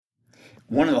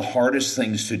One of the hardest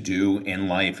things to do in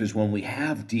life is when we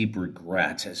have deep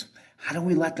regrets is how do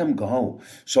we let them go?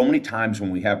 So many times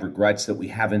when we have regrets that we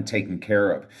haven't taken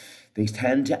care of, they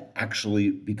tend to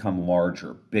actually become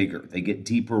larger, bigger. They get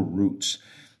deeper roots.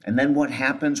 And then what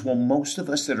happens? Well, most of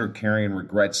us that are carrying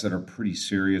regrets that are pretty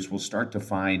serious will start to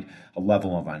find a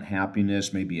level of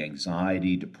unhappiness, maybe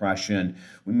anxiety, depression.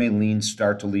 We may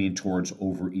start to lean towards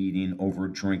overeating, over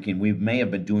drinking. We may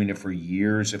have been doing it for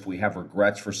years. If we have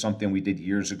regrets for something we did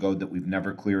years ago that we've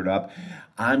never cleared up,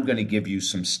 I'm going to give you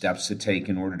some steps to take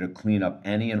in order to clean up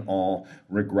any and all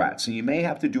regrets. And you may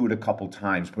have to do it a couple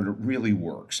times, but it really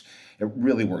works. It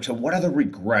really works. And what are the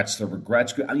regrets? The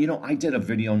regrets, I did a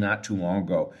video not too long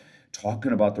ago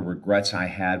talking about the regrets I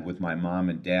had with my mom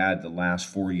and dad the last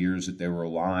 4 years that they were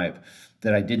alive,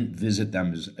 that I didn't visit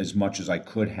them as much as I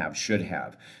could have, should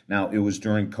have. Now, it was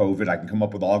during COVID. I can come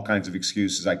up with all kinds of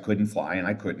excuses. I couldn't fly, and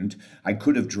I couldn't. I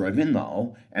could have driven,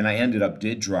 though, and I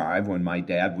did drive when my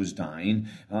dad was dying.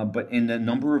 But in a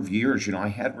number of years, I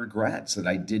had regrets that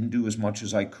I didn't do as much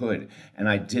as I could. And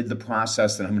I did the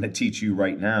process that I'm going to teach you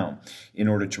right now in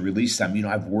order to release them.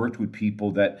 I've worked with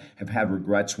people that have had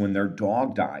regrets when their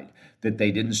dog died, that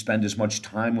they didn't spend as much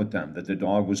time with them, that the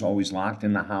dog was always locked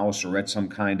in the house or at some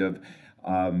kind of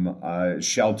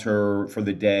shelter for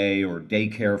the day or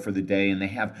daycare for the day, and they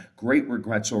have great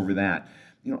regrets over that.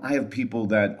 I have people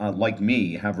that, like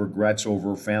me, have regrets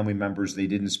over family members they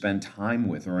didn't spend time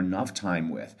with or enough time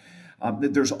with.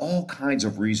 There's all kinds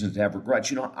of reasons to have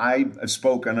regrets. I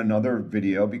spoke on another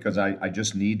video because I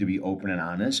just need to be open and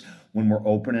honest. When we're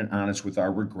open and honest with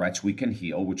our regrets, we can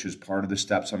heal, which is part of the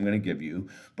steps I'm going to give you.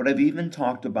 But I've even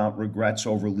talked about regrets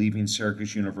over leaving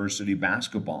Syracuse University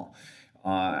basketball.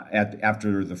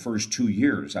 After the first 2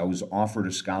 years, I was offered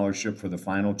a scholarship for the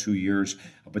final 2 years,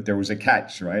 but there was a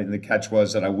catch, right? And the catch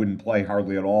was that I wouldn't play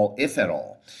hardly at all, if at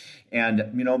all. And,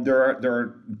 there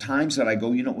are times that I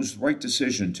go, it was the right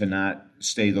decision to not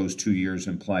stay those 2 years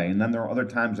and play. And then there are other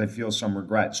times I feel some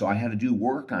regret. So I had to do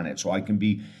work on it so I can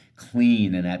be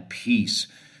clean and at peace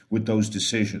with those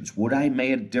decisions. Would I have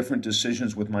made different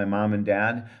decisions with my mom and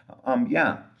dad?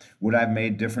 Yeah. Would I have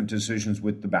made different decisions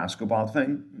with the basketball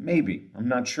thing? Maybe. I'm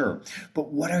not sure.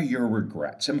 But what are your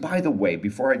regrets? And by the way,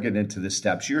 before I get into the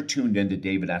steps, you're tuned into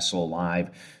David Essel Live,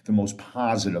 the most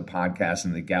positive podcast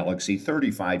in the galaxy.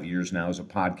 35 years now as a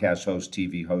podcast host,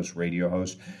 TV host, radio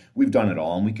host. We've done it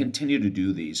all, and we continue to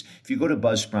do these. If you go to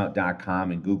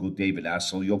buzzsprout.com and Google David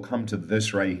Essel, you'll come to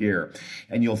this right here,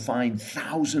 and you'll find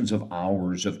thousands of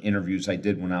hours of interviews I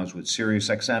did when I was with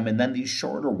SiriusXM, and then these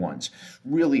shorter ones,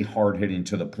 really hard-hitting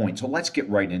to the point. So let's get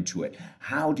right into it.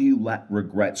 How do you let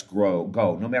regrets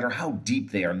go, no matter how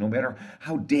deep they are, no matter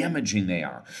how damaging they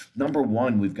are? Number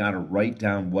one, we've got to write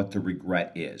down what the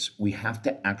regret is. We have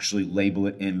to actually label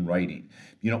it in writing.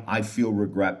 I feel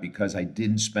regret because I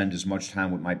didn't spend as much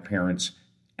time with my parents,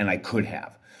 and I could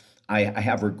have. I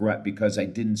have regret because I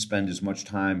didn't spend as much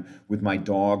time with my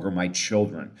dog or my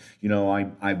children.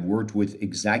 I've worked with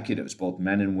executives, both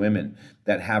men and women,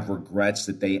 that have regrets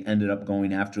that they ended up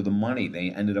going after the money. They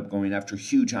ended up going after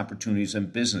huge opportunities in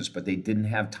business, but they didn't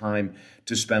have time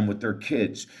to spend with their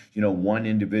kids. One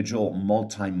individual,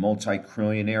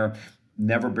 multi-trillionaire,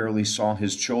 never barely saw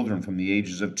his children from the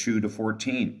ages of 2 to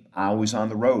 14, always on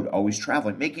the road, always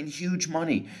traveling, making huge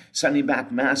money, sending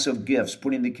back massive gifts,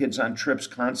 putting the kids on trips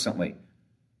constantly.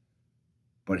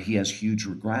 But he has huge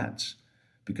regrets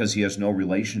because he has no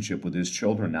relationship with his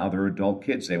children. Now they're adult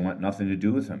kids. They want nothing to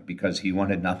do with him because he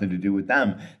wanted nothing to do with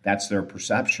them. That's their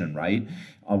perception, right?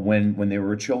 When they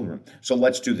were children. So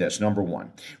let's do this. Number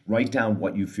one, write down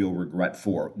what you feel regret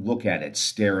for. Look at it,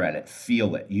 stare at it,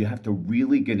 feel it. You have to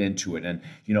really get into it. And,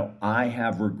 I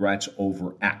have regrets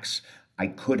over X. I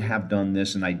could have done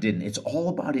this and I didn't. It's all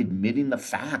about admitting the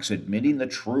facts, admitting the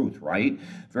truth, right?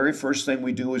 Very first thing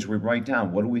we do is we write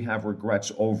down, what do we have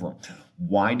regrets over?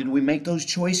 Why did we make those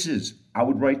choices? I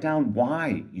would write down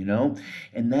why,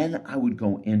 and then I would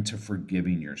go into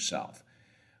forgiving yourself.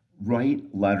 Write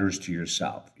letters to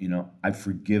yourself. I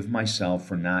forgive myself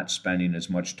for not spending as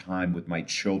much time with my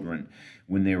children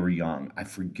when they were young. I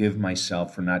forgive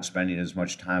myself for not spending as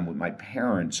much time with my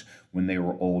parents when they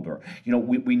were older.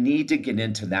 We need to get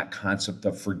into that concept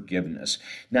of forgiveness.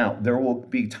 Now, there will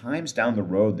be times down the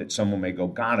road that someone may go,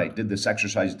 God, I did this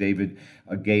exercise David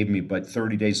gave me, but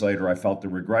 30 days later I felt the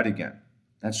regret again.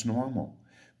 That's normal.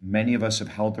 Many of us have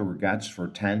held the regrets for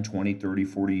 10, 20, 30,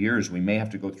 40 years. We may have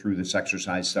to go through this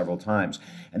exercise several times.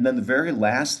 And then the very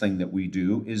last thing that we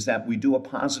do is that we do a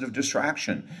positive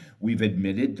distraction. We've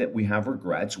admitted that we have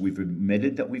regrets. We've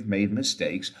admitted that we've made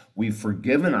mistakes. We've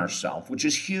forgiven ourselves, which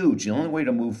is huge. The only way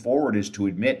to move forward is to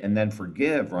admit and then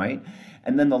forgive, right?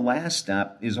 And then the last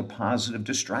step is a positive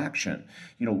distraction.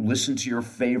 Listen to your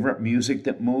favorite music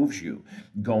that moves you.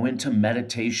 Go into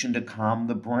meditation to calm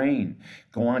the brain.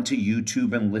 Go onto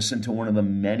YouTube and listen to one of the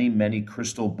many, many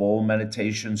crystal bowl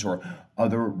meditations or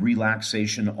other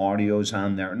relaxation audios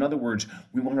on there. In other words,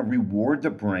 we want to reward the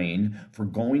brain for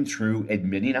going through,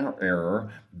 admitting our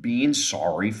error, being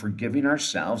sorry, forgiving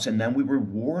ourselves, and then we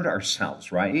reward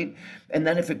ourselves, right? And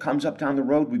then if it comes up down the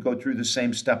road, we go through the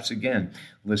same steps again.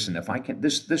 Listen, if I can,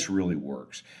 this really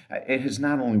works. It has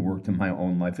not only worked in my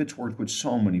own life, it's worked with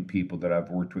so many people that I've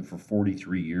worked with for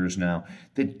 43 years now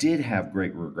that did have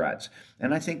great regrets.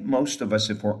 And I think most of us,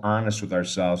 if we're honest with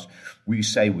ourselves, we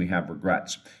say we have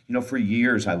regrets. For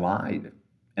years I lied.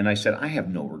 And I said, I have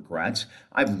no regrets.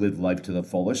 I've lived life to the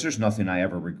fullest. There's nothing I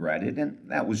ever regretted. And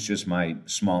that was just my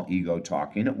small ego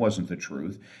talking. It wasn't the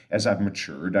truth. As I've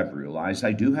matured, I've realized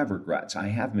I do have regrets. I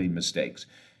have made mistakes.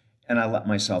 And I let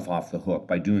myself off the hook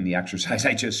by doing the exercise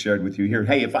I just shared with you here.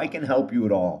 Hey, if I can help you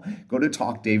at all, go to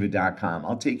talkdavid.com.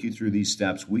 I'll take you through these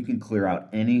steps. We can clear out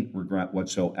any regret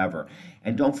whatsoever.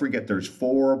 And don't forget, there's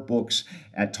 4 books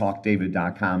at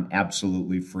talkdavid.com,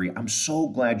 absolutely free. I'm so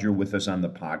glad you're with us on the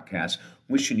podcast.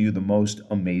 Wishing you the most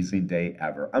amazing day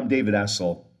ever. I'm David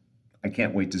Essel. I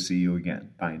can't wait to see you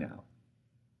again. Bye now.